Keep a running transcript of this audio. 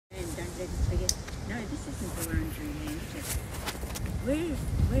to the Wurundjeri land.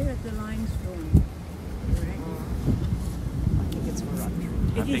 Where are the lines drawn? I think it's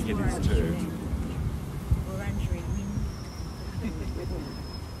Wurundjeri. I think it is too. Wurundjeri wind.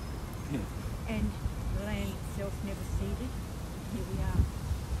 And the land itself never ceded. Here we are.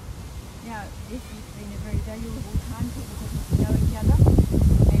 Now, this has been a very valuable time for people to know each other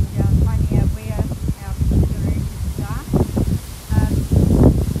and finding out where our particular interests are.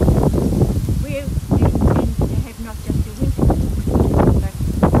 We intend to have not just a winter walk, but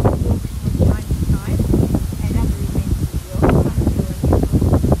walks from time to time and other events as well.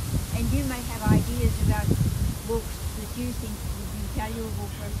 And you may have ideas about walks that you think would be valuable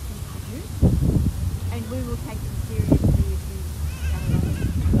for us to produce, and we will take them seriously if you come along with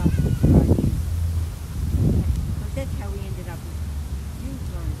us with your ideas. Because that's how we ended up with you,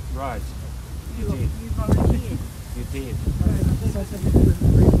 Lawrence. Right. You did. You volunteered. You did.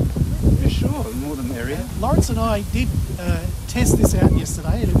 Yeah, sure, more the merrier. Lawrence and I did test this out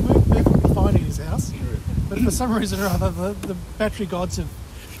yesterday, and it worked perfectly fine in his house. But for some reason or other, the battery gods have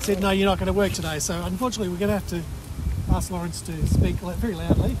said, no, you're not going to work today. So unfortunately, we're going to have to ask Lawrence to speak very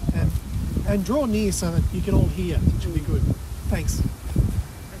loudly and draw near so that you can all hear, which will be good. Thanks.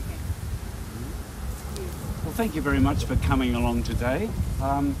 Well, thank you very much for coming along today.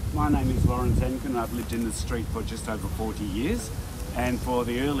 My name is Laurence Angwin. I've lived in the street for just over 40 years. And for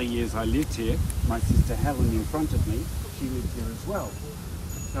the early years I lived here, my sister Helen in front of me, she lived here as well.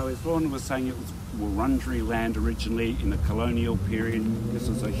 So as Lorna was saying, it was Wurundjeri land originally in the colonial period. This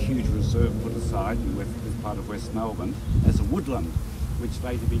was a huge reserve put aside as part of West Melbourne as a woodland, which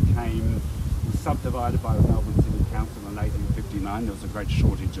later was subdivided by the Melbourne City Council in 1859. There was a great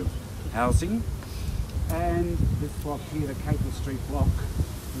shortage of housing. And this block here, the Capel Street block,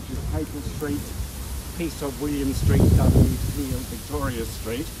 which is Capel Street, piece of William Street, W. Peel, Victoria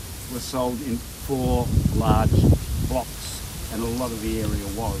Street, was sold in 4 large blocks, and a lot of the area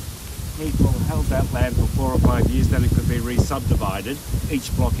was. People held that land for 4 or 5 years, then it could be re-subdivided, each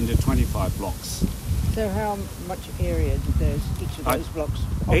block into 25 blocks. So how much area did each of those blocks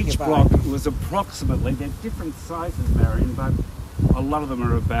occupy? Each block was approximately, they're different sizes, Marion, but a lot of them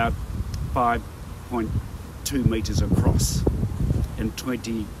are about 5.2 metres across and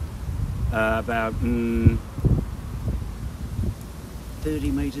about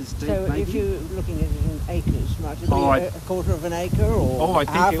 30 metres deep, so maybe. if you're looking at it in acres, might it be Oh, a quarter of an acre or I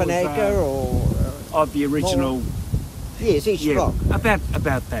think half it an was, acre or... of the original... More? Yes, each yeah, block.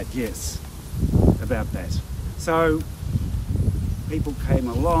 About that, yes. About that. So people came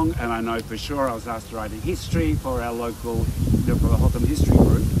along, and I know for sure I was asked to write a history for our local, for the Hotham History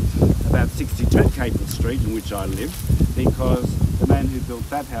Group, about 62 Capel Street, in which I live, because the man who built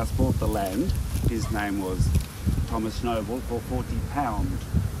that house bought the land. His name was Thomas Noble, for £40.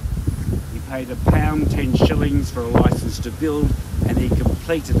 He paid £1, 10 shillings for a licence to build, and he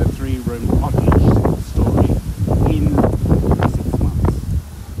completed a 3-room cottage story in 6 months.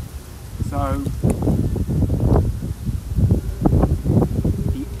 So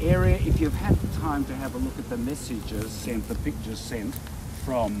the area, if you've had time to have a look at the messages sent, the pictures sent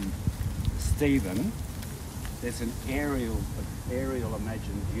from Stephen, there's an aerial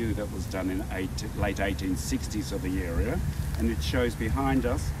imagined view that was done in late 1860s of the area, and it shows behind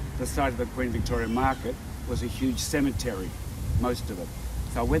us the site of the Queen Victoria Market was a huge cemetery, most of it.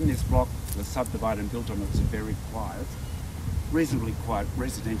 So when this block was subdivided and built on, it was a very quiet, reasonably quiet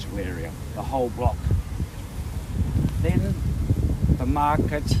residential area, the whole block. Then the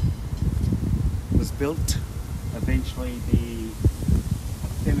market was built. Eventually the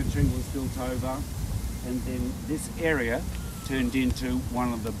cemetery was built over, and then this area turned into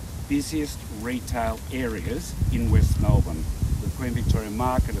one of the busiest retail areas in West Melbourne. The Queen Victoria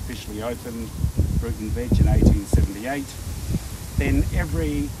Market officially opened, fruit and veg, in 1878. Then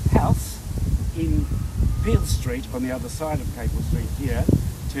every house in Capel Street, on the other side of Capel Street here,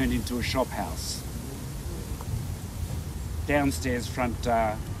 turned into a shop house. Downstairs front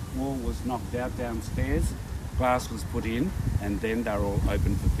wall was knocked out downstairs, glass was put in, and then they were all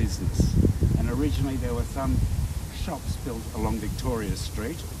open for business. And originally there were some shops built along Victoria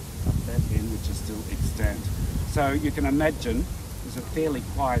Street, up that end, which is still extant. So you can imagine it was a fairly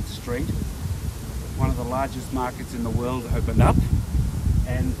quiet street. One of the largest markets in the world opened up,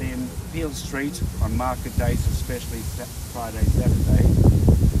 and then Capel Street on market days, especially Friday, Saturday,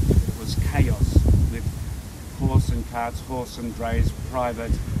 it was chaos with horse and carts, horse and drays,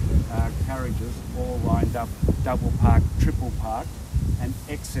 private carriages all lined up, double parked, triple parked, and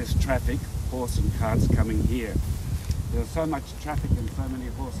excess traffic, horse and carts coming here. There was so much traffic and so many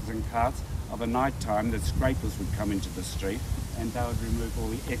horses and carts of a night time that scrapers would come into the street and they would remove all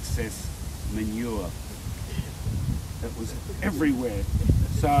the excess manure It was everywhere.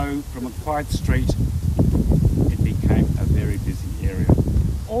 So from a quiet street, it became a very busy area.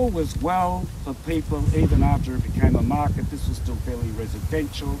 All was well for people even after it became a market. This was still fairly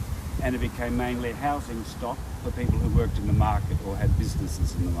residential, and it became mainly housing stock for people who worked in the market or had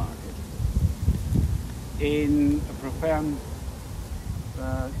businesses in the market. In a profound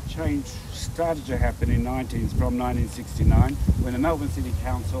change started to happen from 1969, when the Melbourne City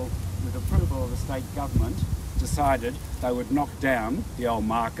Council, with approval of the state government, decided they would knock down the old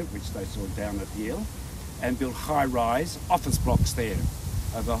market, which they saw down at Hill, and build high-rise office blocks there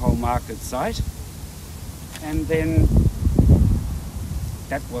of the whole market site. And then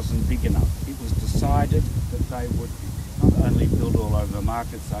that wasn't big enough. It was decided that they would not only build all over the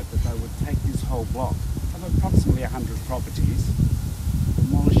market site, but they would take this whole block of approximately 100 properties,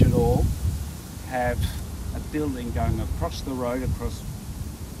 demolish it all, have a building going across the road, across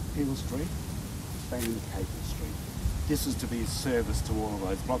Capel Street, staying in Capel Street. This was to be a service to all of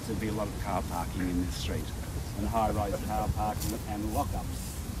those blocks. There'd be a lot of car parking in this street, and high-rise car parking and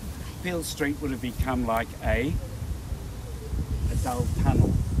lockups. Capel Street would have become like a dull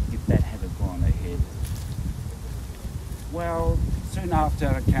tunnel if that had gone ahead. Well, soon after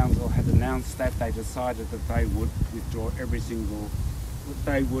the council had announced that, they decided that they would withdraw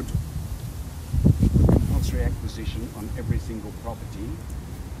they would compulsory acquisition on every single property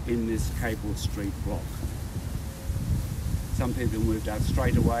in this Capel Street block. Some people moved out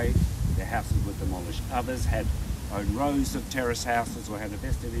straight away, their houses were demolished. Others had owned rows of terrace houses or had a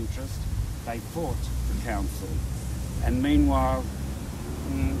vested interest. They fought the council. And meanwhile,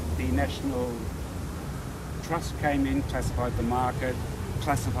 the National Trust came in, classified the market,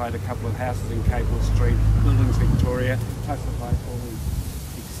 classified a couple of houses in Capel Street, Buildings Victoria, classified all the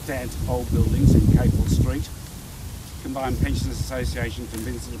extant old buildings in Capel Street. Combined Pensioners Association, St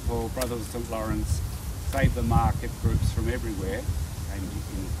Vincent de Paul, Brothers of St Lawrence, Save the Market groups from everywhere came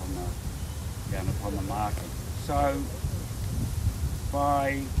down upon the market. So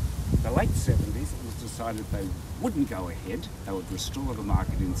by the late 70s, it was decided they wouldn't go ahead. They would restore the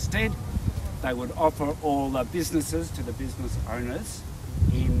market instead. They would offer all the businesses to the business owners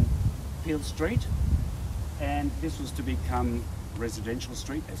in Capel Street, and this was to become residential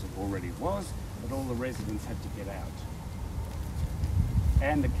street, as it already was, but all the residents had to get out.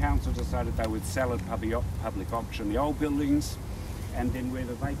 And the council decided they would sell at public auction the old buildings, and then where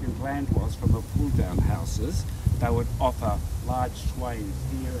the vacant land was from the pull-down houses, they would offer large swathes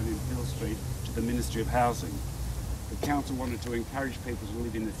here and in Capel Street to the Ministry of Housing. The council wanted to encourage people to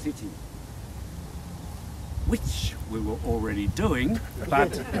live in the city, which we were already doing,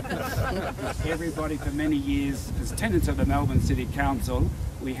 but everybody for many years, as tenants of the Melbourne City Council,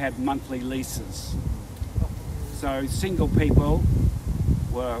 we had monthly leases. So single people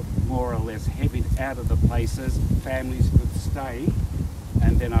were more or less headed out of the places, families could stay,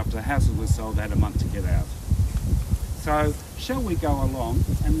 and then after the houses were sold, they had a month to get out. So shall we go along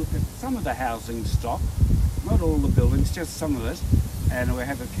and look at some of the housing stock, not all the buildings, just some of it, and we'll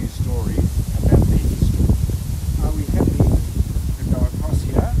have a few stories about their history. Are we happy to go across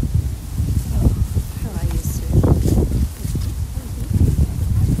here? How are you, sir?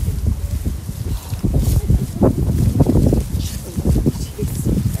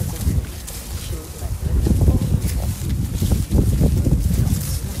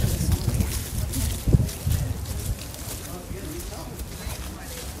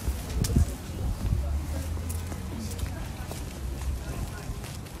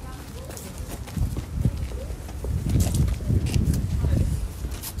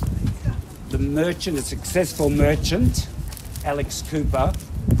 Merchant, a successful merchant, Alex Cooper,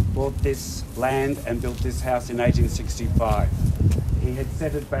 bought this land and built this house in 1865. He had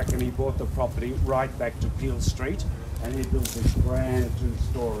set it back and he bought the property right back to Capel Street, and he built this grand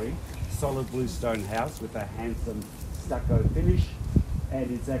 2-storey solid bluestone house with a handsome stucco finish, and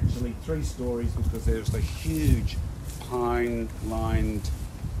it's actually 3 stories because there's a huge pine-lined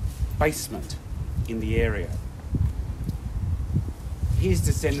basement in the area. His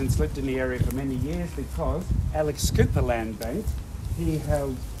descendants lived in the area for many years because Alex Cooper Land Bank, he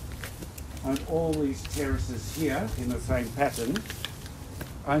held on all these terraces here in the same pattern,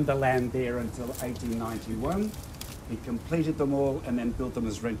 owned the land there until 1891. He completed them all and then built them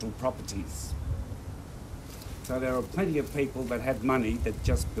as rental properties. So there are plenty of people that had money that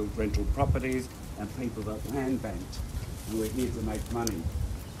just built rental properties and people that land banked and were here to make money.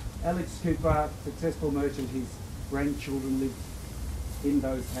 Alex Cooper, successful merchant, his grandchildren lived in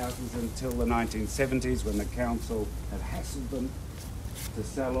those houses until the 1970s when the council had hassled them to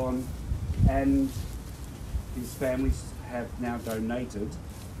sell on, and his families have now donated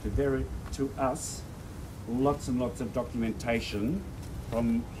to us lots and lots of documentation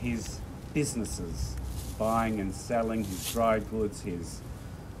from his businesses, buying and selling his dry goods, his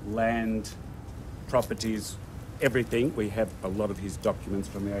land, properties, everything. We have a lot of his documents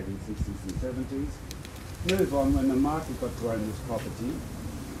from the 1860s and 70s. Move on, when the market got to own this property,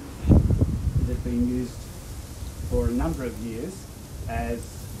 it had been used for a number of years as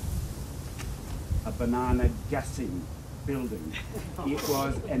a banana gassing building. It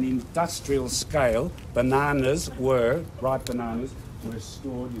was an industrial scale. Bananas were, ripe bananas, were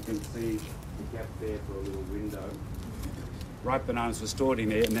stored. You can see the gap there for a little window. Ripe bananas were stored in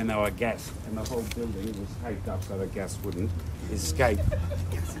there, and then they were gassed, and the whole building was taped up so the gas wouldn't escape.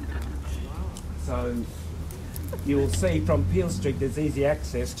 So you will see from Peel Street there's easy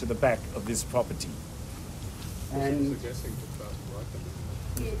access to the back of this property. And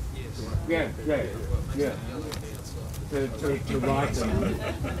yeah. To ripen.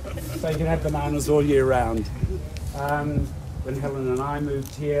 So you can have bananas all year round. When Helen and I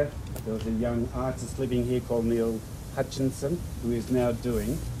moved here, there was a young artist living here called Neil Hutchinson, who is now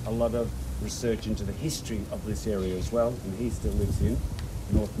doing a lot of research into the history of this area as well, and he still lives in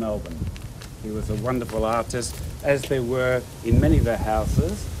North Melbourne. He was a wonderful artist, as there were in many of the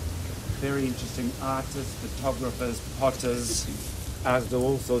houses. Very interesting artists, photographers, potters,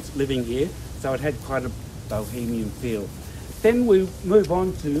 all sorts living here, so it had quite a bohemian feel. Then we move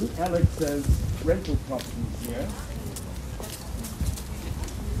on to Alex's rental properties here.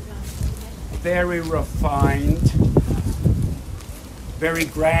 Very refined, very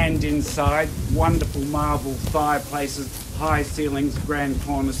grand inside, wonderful marble fireplaces, high ceilings, grand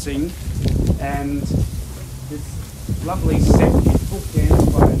cornicing, and this lovely set is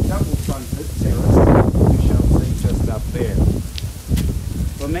bookended by a double-fronted terrace, we shall see just up there.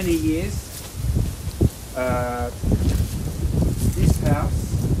 For many years, this house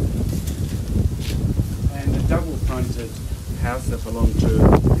and the double-fronted house that belonged to,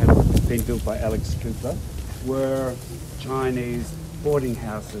 had been built by Alex Cooper, were Chinese boarding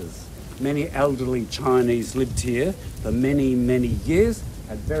houses. Many elderly Chinese lived here for many, many years,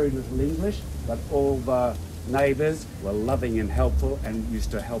 had very little English, but all the neighbours were loving and helpful and used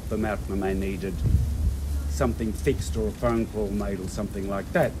to help them out when they needed something fixed or a phone call made or something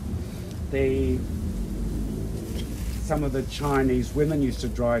like that. Some of the Chinese women used to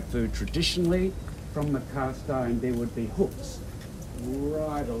dry food traditionally. From the cast iron there would be hooks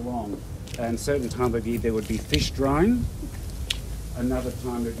right along, and certain time of year there would be fish drying. Another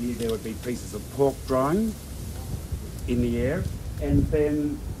time of year there would be pieces of pork drying in the air. And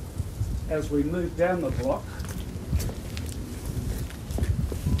then as we move down the block,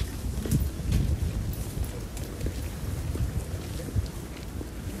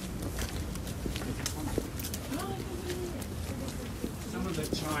 some of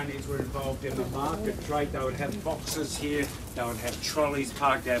the Chinese were involved in the market trade. They would have boxes here, they would have trolleys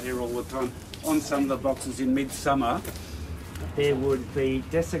parked out here all the time. On some of the boxes in midsummer, there would be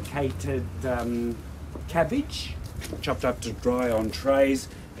desiccated cabbage, chopped up to dry on trays,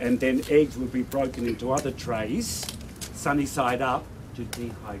 and then eggs would be broken into other trays, sunny side up, to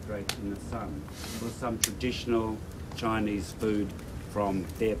dehydrate in the sun. It was some traditional Chinese food from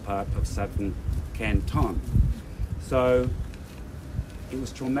their part of southern Canton. So it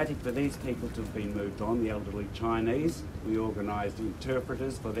was traumatic for these people to have been moved on, the elderly Chinese. We organised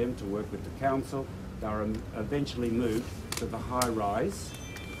interpreters for them to work with the council. They were eventually moved to the high-rise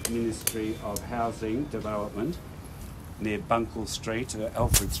Ministry of Housing Development near Bunkle Street,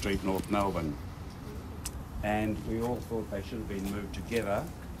 Alfred Street, North Melbourne. And we all thought they should have been moved together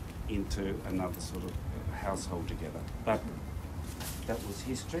into another sort of household together. But that was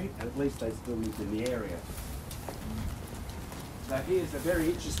history, at least they still lived in the area. So here's a very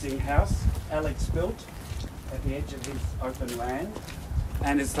interesting house Alex built at the edge of his open land,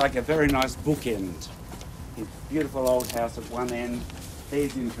 and it's like a very nice bookend. It's a beautiful old house at one end,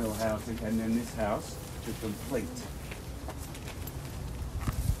 there's infill housing, and then this house to complete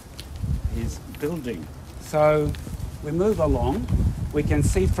his building. So we move along, we can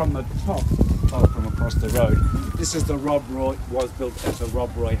see from the top, from across the road, this is the Rob Roy, was built as the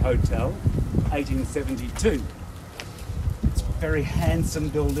Rob Roy Hotel, 1872. It's a very handsome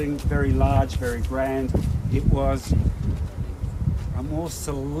building, very large, very grand. It was a more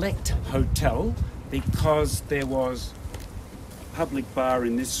select hotel because there was a public bar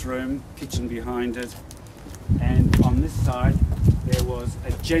in this room, kitchen behind it, and on this side there was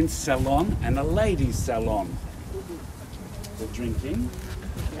a gents salon and a ladies salon for drinking.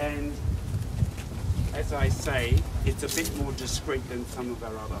 And as I say, it's a bit more discreet than some of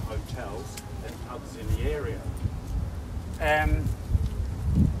our other hotels and pubs in the area.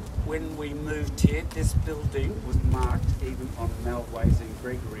 when we moved here, this building was marked even on Melways and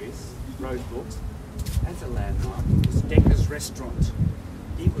Gregory's road books as a landmark. It was Decker's Restaurant.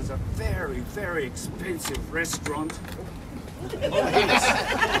 It was a very, very expensive restaurant. Oh,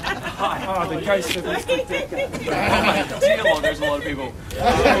 the ghost of Mr. Decker. There's a lot of people.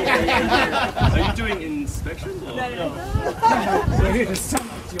 Are you doing inspection? Or? So here's some.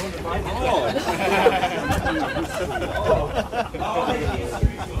 Do you want to buy it?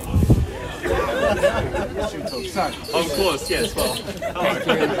 So, of course, yes. Well, we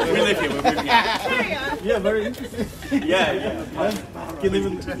live here. We're moving out. Yeah, very interesting. Yeah. Can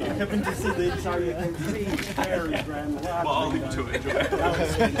even happen to see the so you can see very grand. Well, I'll leave it to it.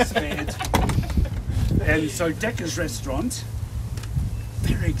 Spared. And so Decker's Restaurant,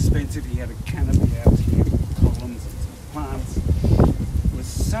 very expensive. He had a canopy out here, columns and some plants. It was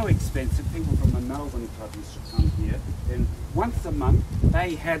so expensive. People from the Melbourne club used to come here. Then once a month,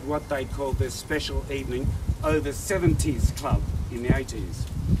 they had what they called their special evening over 70s club in the 80s.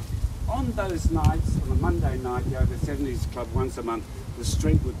 On those nights, on a Monday night, the over 70s club once a month, the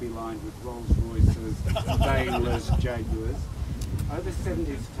street would be lined with Rolls Royces, Daimlers, Jaguars. Over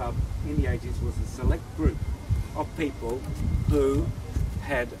 70s club in the 80s was a select group of people who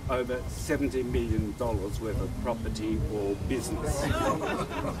had over $70 million worth of property or business.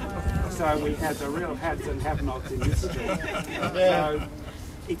 So we had the real haves and have-nots in this street. So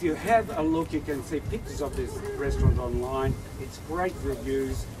if you have a look, you can see pictures of this restaurant online. It's great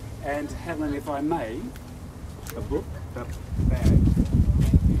reviews. And Helen, if I may, a book, the bag.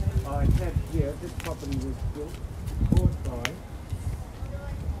 I have here, this property was bought by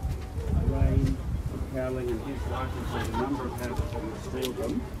Ray Cowling and his wife, and a number of houses and restored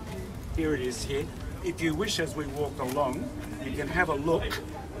them. Here it is here. If you wish, as we walk along, you can have a look.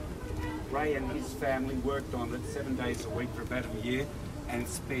 Ray and his family worked on it 7 days a week for about a year and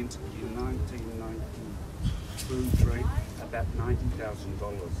spent in 1993 about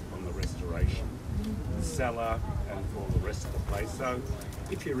 $90,000 on the restoration, the cellar, and all the rest of the place. So,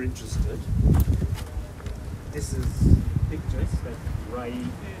 if you're interested, this is pictures that Ray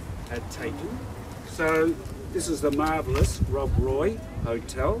had taken. So, this is the marvellous Rob Roy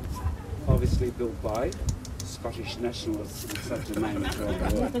Hotel, obviously built by Scottish nationalists with such a name as Rob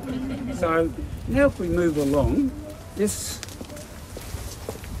Roy. So, now if we move along, this.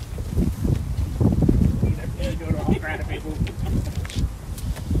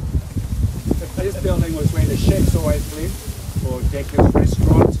 This building was where the chefs always lived, or Decker's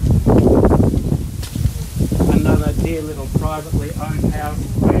Restaurant. Another dear little privately owned house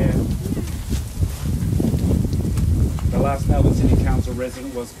where the last Melbourne City Council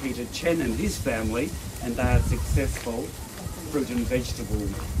resident was Peter Chen and his family, and they are successful fruit and vegetable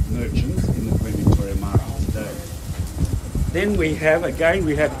merchants in the Queen Victoria Market today. Then we have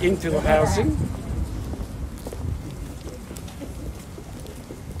infill housing.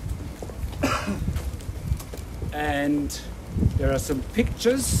 And there are some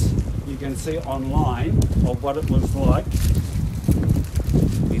pictures you can see online of what it was like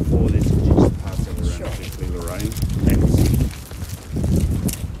before this. Could you just pass it around quickly, Lorraine? Thanks.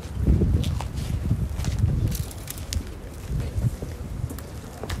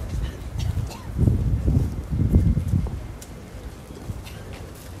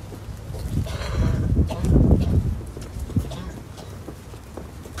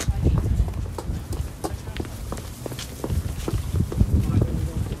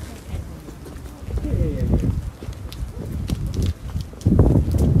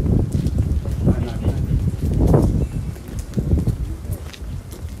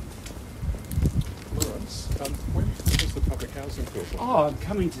 Oh, I'm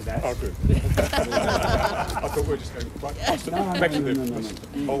coming to that. Oh, good. I thought we were just going back to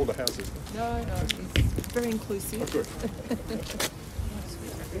the older houses. No, it's very inclusive. Oh, good.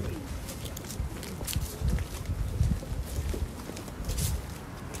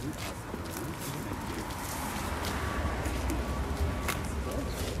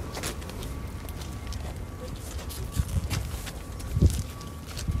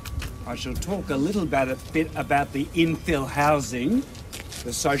 I shall talk a little bit about the infill housing,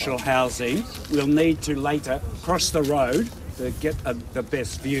 the social housing. We'll need to later cross the road to get the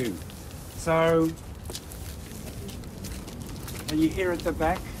best view. So, can you hear at the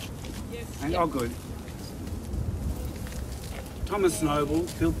back? Yes. Oh, good. Thomas Noble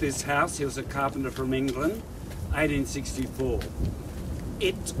built this house. He was a carpenter from England, 1864.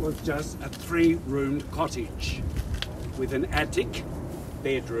 It was just a 3-roomed cottage with an attic,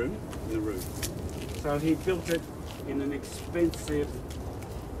 bedroom in the roof. So he built it in an expensive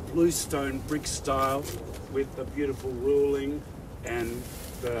bluestone brick style with a beautiful ruling and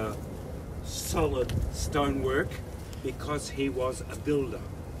the solid stonework because he was a builder,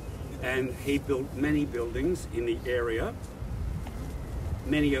 and he built many buildings in the area,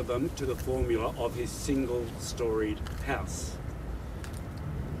 many of them to the formula of his single-storied house.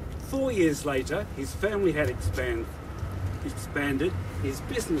 4 years later, his family had expanded, his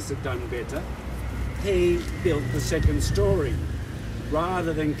business had done better. He built the second story.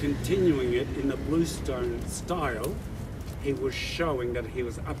 Rather than continuing it in the bluestone style, he was showing that he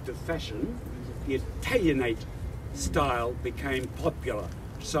was up to fashion. The Italianate style became popular.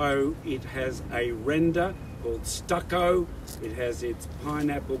 So it has a render called stucco, it has its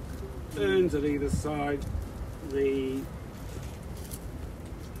pineapple urns at either side, the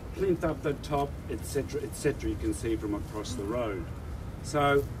plinth up the top, etc., etc. You can see from across the road.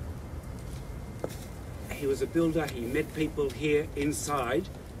 So he was a builder, he met people here inside.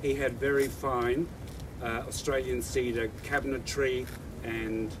 He had very fine Australian cedar cabinetry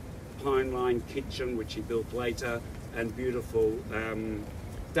and pine line kitchen, which he built later, and beautiful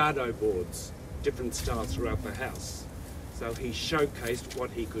dado boards, different styles throughout the house. So he showcased what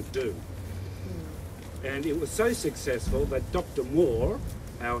he could do. And it was so successful that Dr. Moore,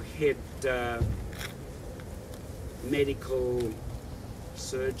 our head medical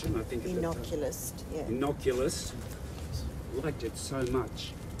surgeon, I think inoculist, yeah. Inoculist, liked it so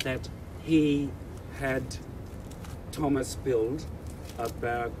much that he had Thomas build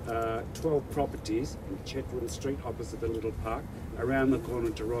about 12 properties in Chetwynd Street opposite the little park, around the corner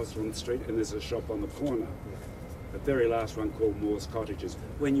to Rosalind Street, and there's a shop on the corner. The very last one called Moore's Cottages.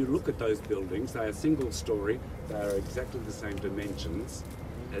 When you look at those buildings, they are single story, they are exactly the same dimensions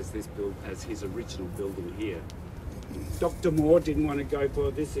as as his original building here. Dr. Moore didn't want to go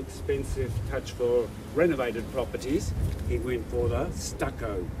for this expensive touch for renovated properties. He went for the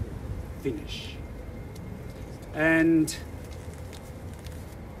stucco finish. And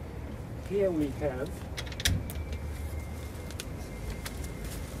here we have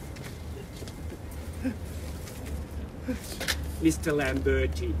Mr.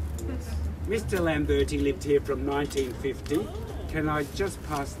 Lamberti. Mr. Lamberti lived here from 1950. Can I just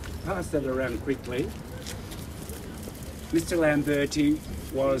pass that around quickly? Mr. Lamberti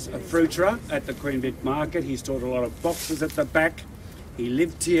was a fruiterer at the Queen Vic Market. He stored a lot of boxes at the back. He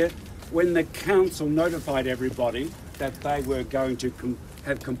lived here. When the council notified everybody that they were going to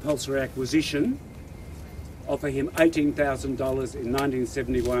have compulsory acquisition, offer him $18,000 in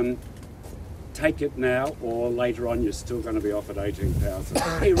 1971, take it now or later on you're still going to be offered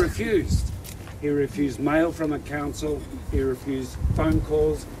 $18,000. He refused. He refused mail from the council, he refused phone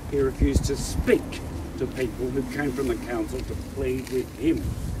calls, he refused to speak to people who came from the council to plead with him.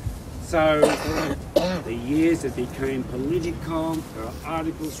 So the years it became political, there are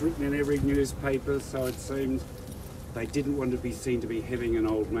articles written in every newspaper, so it seemed they didn't want to be seen to be having an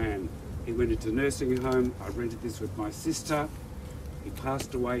old man. He went into nursing home, I rented this with my sister, he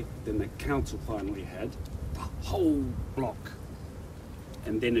passed away, then the council finally had the whole block.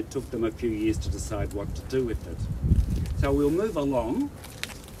 And then it took them a few years to decide what to do with it. So we'll move along.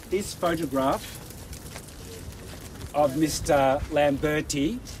 This photograph of Mr.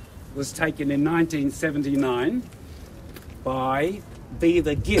 Lamberti was taken in 1979 by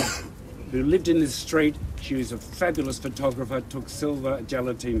Viva Gibb, who lived in this street. She was a fabulous photographer, took silver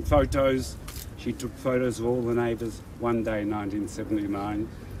gelatine photos. She took photos of all the neighbours one day in 1979.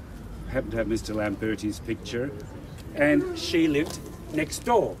 Happened to have Mr. Lamberti's picture. And she lived next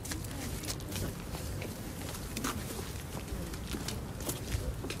door.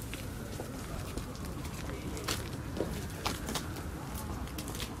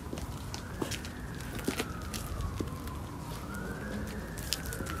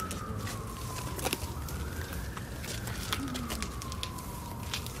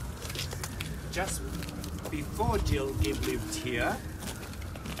 Just before Jill Gibb lived here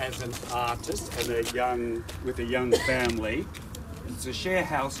as an artist and with a young family. It's a share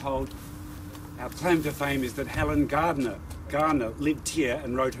household. Our claim to fame is that Helen Garner lived here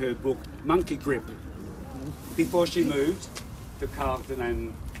and wrote her book Monkey Grip before she moved to Carlton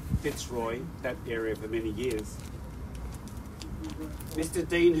and Fitzroy, that area, for many years. Mr.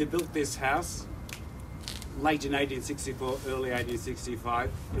 Dean, who built this house late in 1864, early 1865,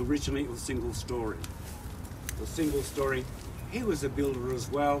 originally it was single story. It was single story. He was a builder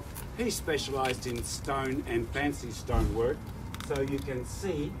as well. He specialised in stone and fancy stone work. So you can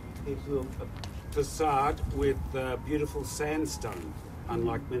see he built a facade with beautiful sandstone,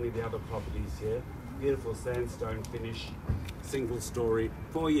 unlike many of the other properties here. Beautiful sandstone finish, single story.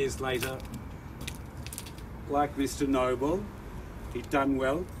 4 years later, like Mr. Noble, he'd done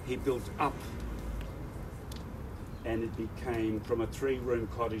well. He built up and it became from a 3-room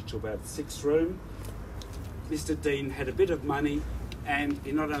cottage to about 6-room. Mr. Dean had a bit of money, and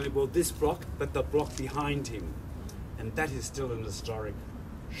he not only bought this block, but the block behind him. And that is still an historic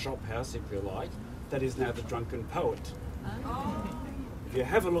shop house, if you like. That is now the Drunken Poet. If you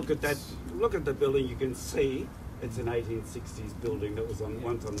have a look at that, look at the building, you can see it's an 1860s building that was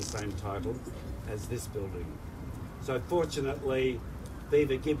once on the same title as this building. So fortunately,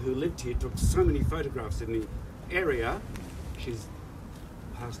 Viva Gibb, who lived here, took so many photographs in the area. She's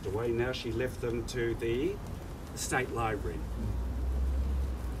passed away now. She left them to the State Library.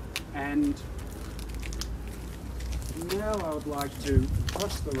 And now I would like to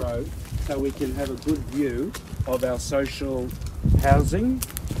cross the road so we can have a good view of our social housing.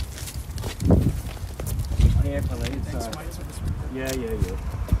 Carefully. Yeah.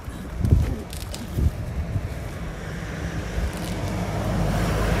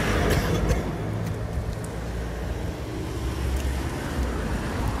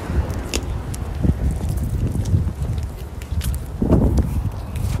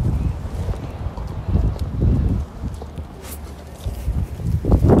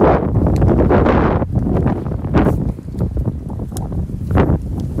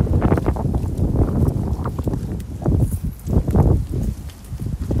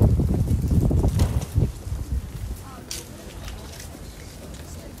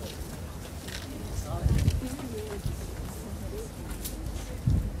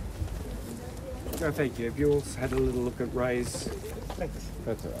 Oh, thank you. Have you all had a little look at Ray's?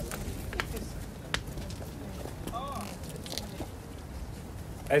 That's all right.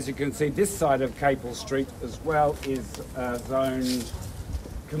 As you can see, this side of Capel Street as well is zoned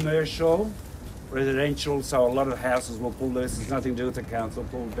commercial, residential, so a lot of houses were pulled. This has nothing to do with the council,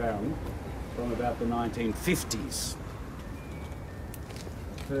 pulled down from about the 1950s.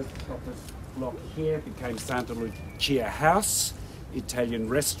 First office block here became Santa Lucia House, Italian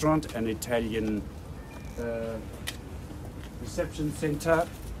restaurant and Italian reception centre.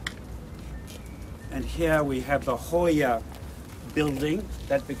 And here we have the Hoya building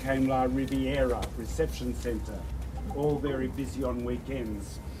that became La Riviera reception centre, all very busy on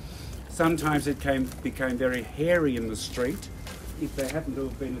weekends. Sometimes it became very hairy in the street. If there happened to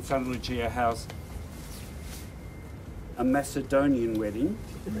have been at Santa Lucia House a Macedonian wedding,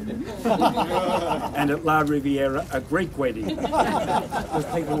 and at La Riviera a Greek wedding, because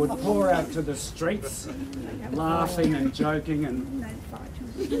people would pour out to the streets laughing and joking and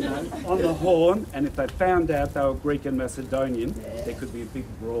on the horn, and if they found out they were Greek and Macedonian, there could be a big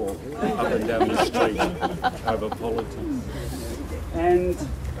brawl up and down the street over politics. And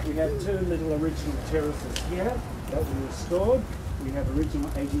we have two little original terraces here that were restored. We have original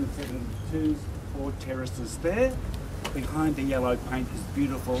 1872 4 terraces there. Behind the yellow paint is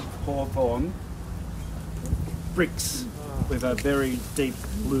beautiful Hawthorn bricks with a very deep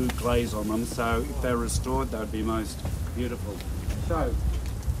blue glaze on them, so if they're restored they would be most beautiful. So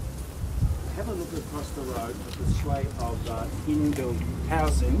have a look across the road at the sway of inbuilt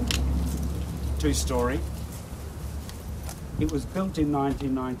housing, 2-storey. It was built in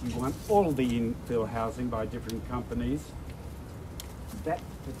 1991, all of the infill housing by different companies. That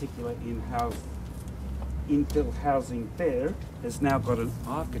particular infill housing there has now got an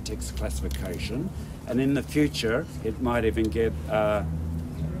architect's classification, and in the future it might even get a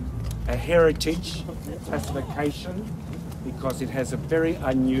heritage classification because it has a very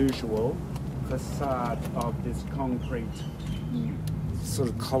unusual facade of this concrete sort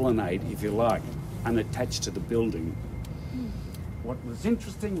of colonnade, if you like, unattached to the building. What was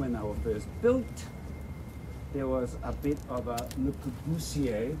interesting when they were first built, there was a bit of a Le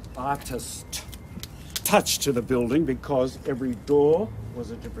Corbusier artist touch to the building because every door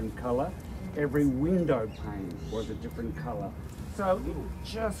was a different colour, every window pane was a different colour. So it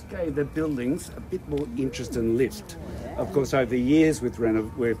just gave the buildings a bit more interest and lift. Of course, over the years with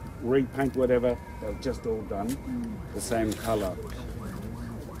repaint, whatever, they've just all done the same colour.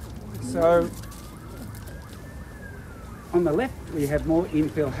 So on the left, we have more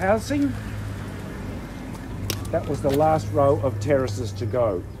infill housing. That was the last row of terraces to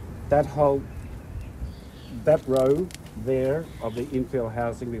go. That row there of the infill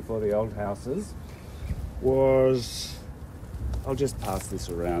housing before the old houses was, I'll just pass this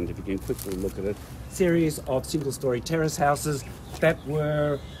around if you can quickly look at it, series of single-storey terrace houses that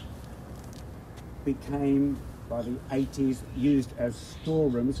became by the 80s used as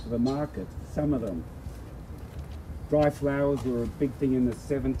storerooms for the market, some of them. Dry flowers were a big thing in the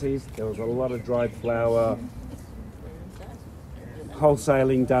 70s. There was a lot of dried flower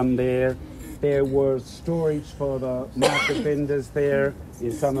wholesaling done there. There was storage for the market vendors there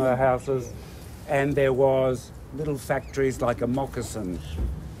in some of the houses, and there was little factories like a moccasin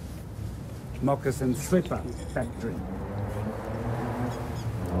slipper factory.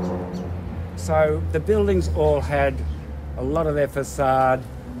 So the buildings all had a lot of their facade.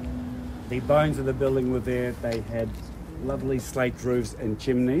 The bones of the building were there. They had lovely slate roofs and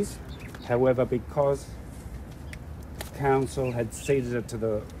chimneys. However, because council had ceded it to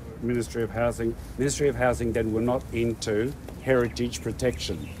the Ministry of Housing then were not into heritage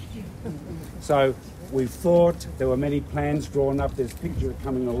protection. So we thought, there were many plans drawn up. There's a picture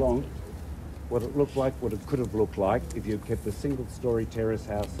coming along, what it looked like, what it could have looked like if you kept the single-storey terrace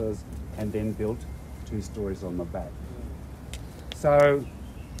houses and then built 2 stories on the back. So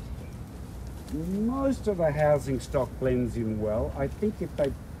most of the housing stock blends in well. I think if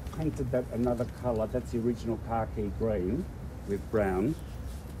they painted that another colour, that's the original khaki green with brown,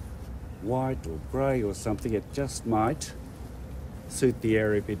 white or grey or something, it just might suit the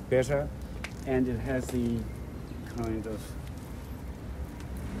area a bit better. And it has the kind of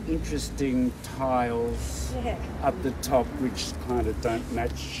interesting tiles up the top which kind of don't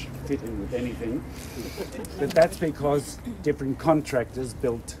fit in with anything. But that's because different contractors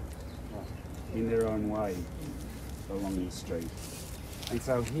built in their own way along the street. And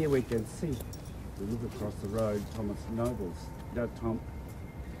so here we can see, we look across the road,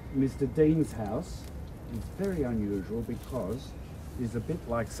 Mr. Dean's house is very unusual because it's a bit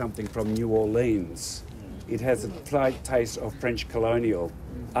like something from New Orleans. It has a slight taste of French colonial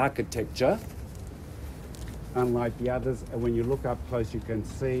architecture, unlike the others. And when you look up close, you can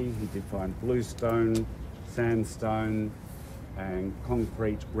see he did find bluestone, sandstone, and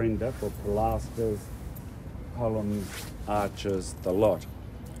concrete render for pilasters, columns, arches, the lot.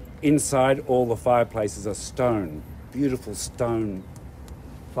 Inside, all the fireplaces are stone, beautiful stone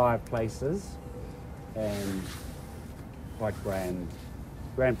fireplaces, and quite grand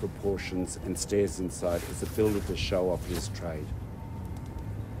proportions, and stairs inside as a builder to show off his trade.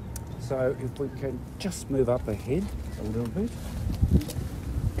 So if we can just move up ahead a little bit.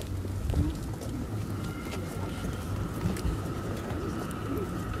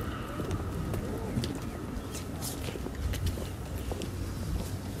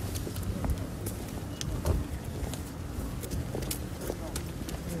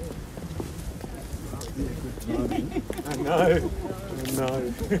 No.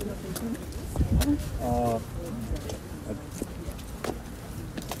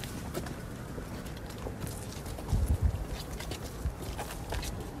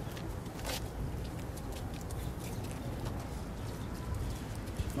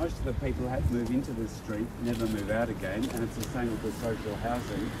 Most of the people that move into this street never move out again, and it's the same with the social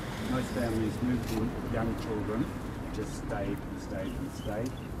housing. Most families moved in with young children, just stayed and stayed and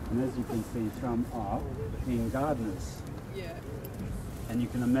stayed. And as you can see, some are being gardeners. Yeah. And you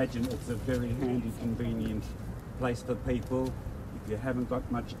can imagine it's a very handy, convenient place for people. If you haven't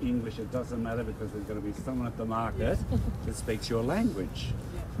got much English, it doesn't matter because there's going to be someone at the market that speaks your language.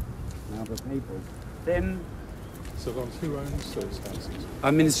 And other people. Then, So who owns those houses?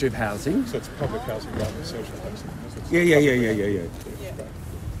 a Ministry of Housing. So it's public housing rather than social housing? Yeah.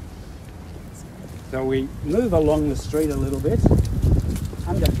 So we move along the street a little bit,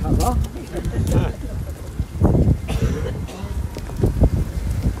 undercover.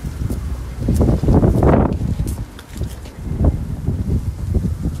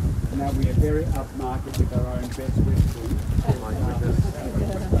 Now we are very upmarket with our own best restaurant. Oh my goodness.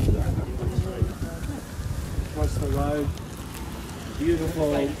 Across the road,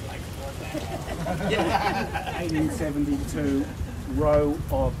 beautiful 1872 row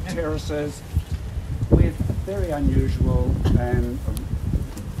of terraces with very unusual and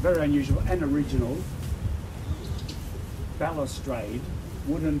original balustrade,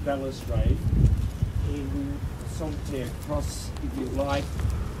 wooden balustrade in saltire cross, if you like,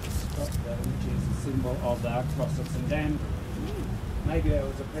 which is a symbol of the cross of St. Anne. Maybe there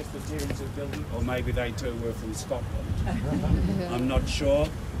was a Presbyterians who built it, or maybe they too were from Scotland. I'm not sure.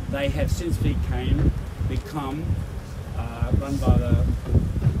 They have since become run by the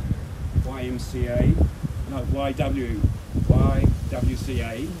YMCA, no,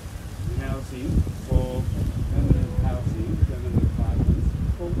 YWCA housing for permanent housing, permanent apartments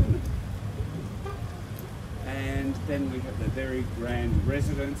for women. And then we have the very grand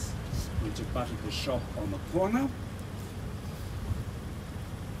residence, which abutted the shop on the corner,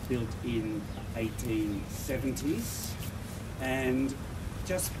 built in 1870s. And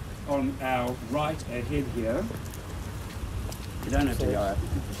just on our right ahead here, you don't have to go out,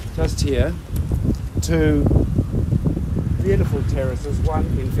 just here, two beautiful terraces, one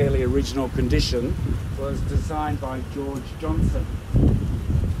in fairly original condition, was designed by George Johnson.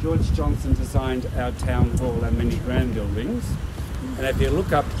 George Johnson designed our town hall and many grand buildings. And if you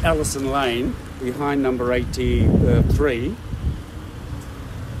look up Allison Lane, behind number 83, the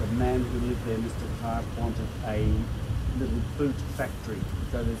man who lived there, Mr. Clark, wanted a little boot factory.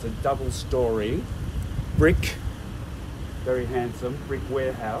 So there's a double-storey brick, very handsome brick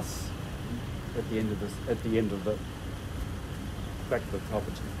warehouse at the end of the back of the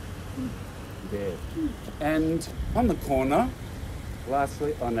property there. And on the corner,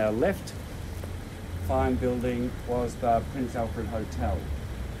 lastly on our left, fine building was the Prince Alfred Hotel.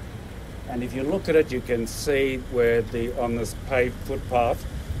 And if you look at it, you can see where on this paved footpath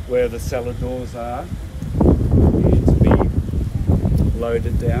where the cellar doors are here to be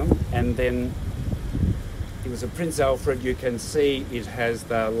loaded down. And then it was a Prince Alfred. You can see it has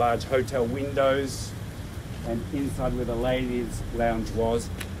the large hotel windows, and inside where the ladies' lounge was,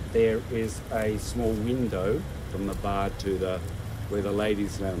 there is a small window from the bar to where the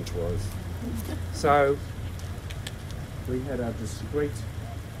ladies' lounge was. So we had a discreet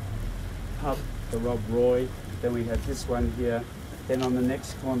pub, the Rob Roy. Then we had this one here. Then on the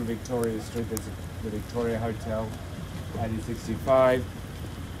next corner, Victoria Street, there's the Victoria Hotel, 1865.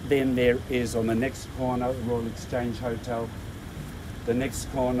 Then there is on the next corner, the Royal Exchange Hotel. The next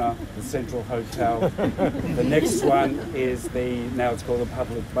corner, the Central Hotel. The next one is now it's called the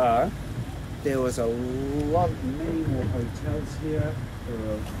Public Bar. There was many more hotels here. There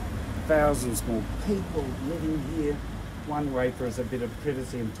were thousands more people living here. One way for us a bit of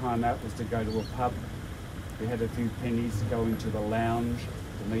privacy and time out was to go to a pub. We had a few pennies to go into the lounge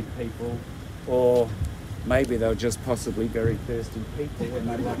to meet people, or maybe they were just possibly very thirsty people and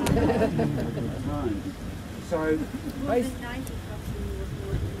they wanted to have a good time. So, 90.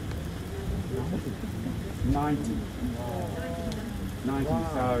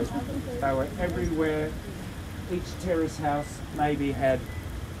 So they were everywhere. Each terrace house maybe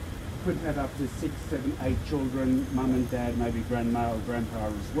could have up to 6, 7, 8 children, mum and dad, maybe grandma or grandpa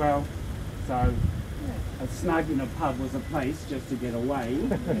as well. So a snug in a pub was a place just to get away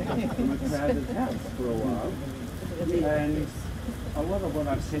from a crowded house for a while. And a lot of what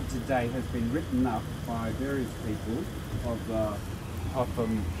I've said today has been written up by various people of the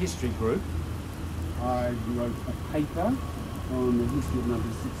Hotham History Group. I wrote a paper on the history of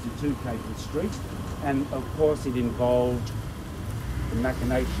number 62 Capel Street, and of course it involved the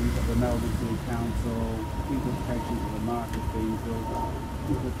machinations of the Melbourne City Council, implications of the market being built,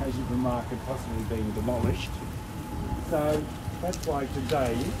 implications of the market possibly being demolished. So that's why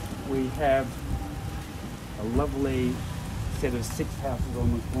today we have a lovely set of 6 houses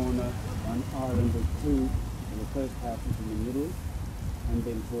on the corner, an island of 2, and the first house is in the middle, and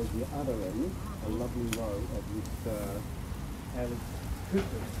then towards the other end, a lovely row of this Alex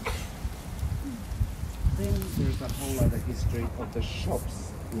Cooper. Then there's a whole other history of the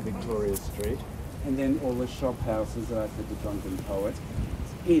shops in Victoria Street, and then all the shop houses that I said the Drunken Poet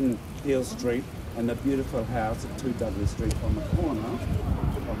in Peel Street, and the beautiful house at 2 Dudley Street on the corner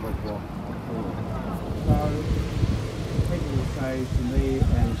of Redrock. So people will say to me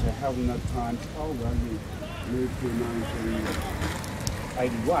and to Helen at times, oh well, you moved to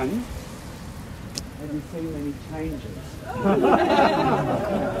 1981. Have you seen many changes? Oh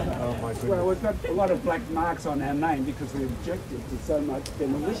my goodness. Well, we've got a lot of black marks on our name because we objected to so much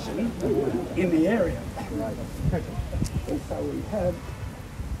demolition in the area. Right. And so we have,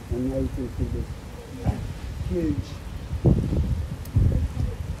 and now you can see this huge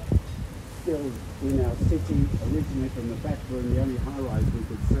still in our city. Originally from the back room, the only high-rise we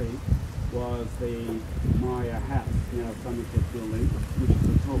could see was the Maya House, now Somerset Building, which was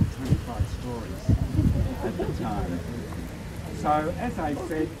a tall 25 stories at the time. So, as I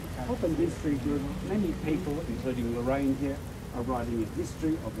said, Hotham History Group, many people, including Lorraine here, are writing a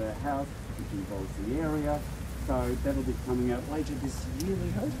history of their house, which involves the area. So that'll be coming out later this year,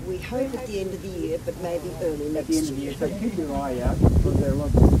 we hope. We hope at the end of the year, but maybe early next year. At the end of the year, so keep your eye out, because there are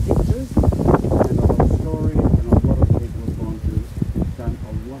lots of pictures and a lot of stories, and a lot of people have gone through, done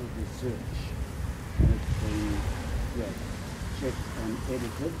a lot of research. And it's been, checked and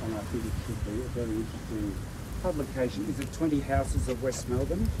edited, and I think it should be a very interesting publication. Is it 20 houses of West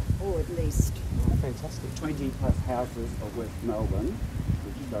Melbourne? Or at least. Oh, fantastic. 20 plus houses of West Melbourne,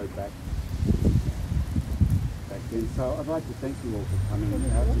 which go back then. So I'd like to thank you all for coming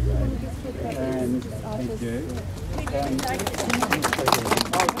out today. And thank you.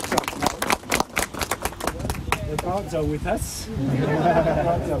 The gods are with us. The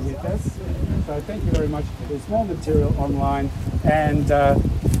gods are with us. So thank you very much. There's more material online. And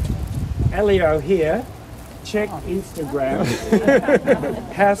Elio here, check Instagram,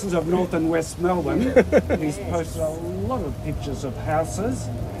 Houses of North and West Melbourne. He's posted a lot of pictures of houses.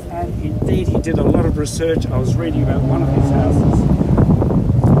 And indeed, he did a lot of research. I was reading about one of his houses,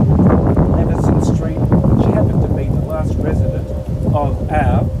 Leveson Street, which happened to be the last resident of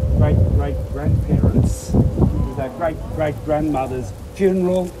our great-great-grandparents, with our great-great-grandmother's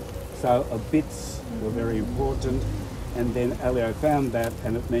funeral. So obits were very important. And then Elio found that,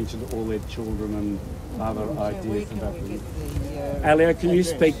 and it mentioned all their children and other ideas about them. Elio, can you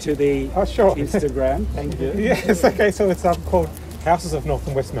speak to the Instagram? Thank you. Yes, okay, so it's called Houses of North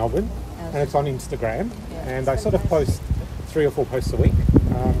and West Melbourne, and it's on Instagram, and I sort of post 3 or 4 posts a week.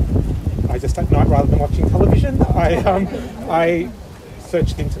 I just at night, rather than watching television, I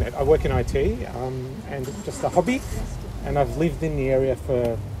search the internet. I work in IT, and it's just a hobby, and I've lived in the area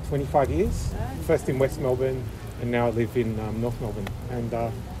for 25 years, first in West Melbourne, and now I live in North Melbourne. And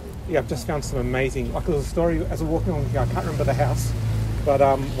yeah, I've just found some amazing, like there was a story as I was walking along here, I can't remember the house, but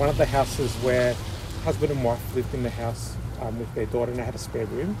one of the houses where husband and wife lived in the house with their daughter, and they had a spare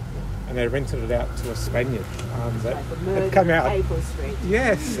room, and they rented it out to a Spaniard that had come out. Capel Street.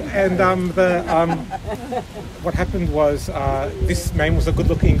 Yes, and what happened was this man was a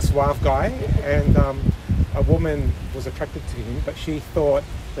good-looking, suave guy, and a woman was attracted to him, but she thought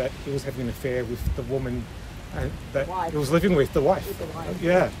that he was having an affair with the woman that he was living with, the wife.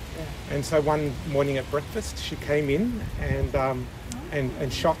 Yeah. And so one morning at breakfast, she came in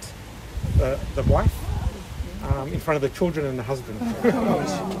and shot the wife in front of the children and the husband.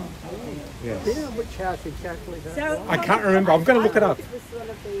 Yes. Do you know which house exactly that was? I can't remember. I'm going to look it up.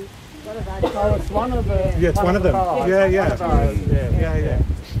 Oh, it's one of the... Yeah, it's one of them. Yeah.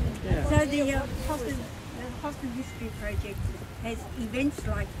 So the Hotham History Project has events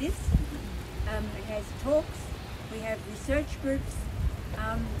like this. It has talks, we have research groups,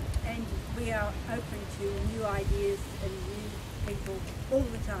 and we are open to new ideas and new people all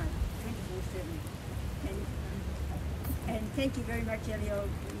the time, 24/7. And thank you very much, Elio.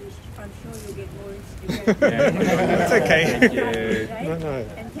 I'm sure you'll get more Instagram. That's okay. Thank you. No.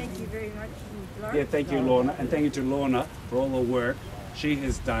 And thank you very much, Lawrence. Yeah, thank you, Lorna, and thank you to Lorna for all the work she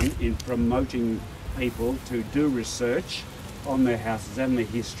has done in promoting people to do research on their houses and their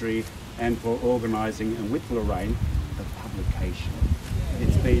history, and for organising, and with Lorraine, the publication.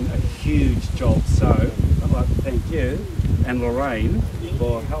 It's been a huge job, so I'd like to thank you and Lorraine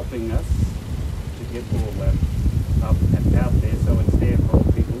for helping us to get all that up and out there, so it's there for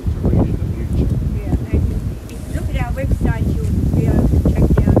people to read in the future. Yeah, and if you look at our website, you'll be able to check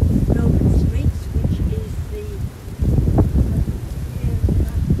down Melbourne Streets, which is the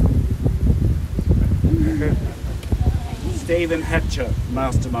Stephen Hatcher,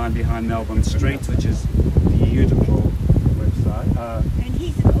 mastermind behind Melbourne Streets, which is a beautiful website. and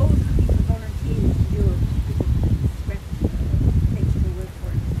he's always looking for volunteers to do a scrap extra work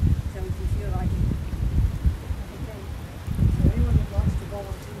for him. So if you feel like it. Okay. So anyone who wants to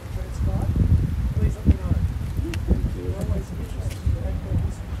volunteer to transcribe, please let me know. We're always interested in local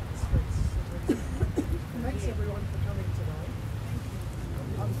history of the streets. Thanks everyone for coming today.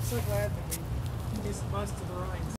 I'm so glad that we missed most of the rain.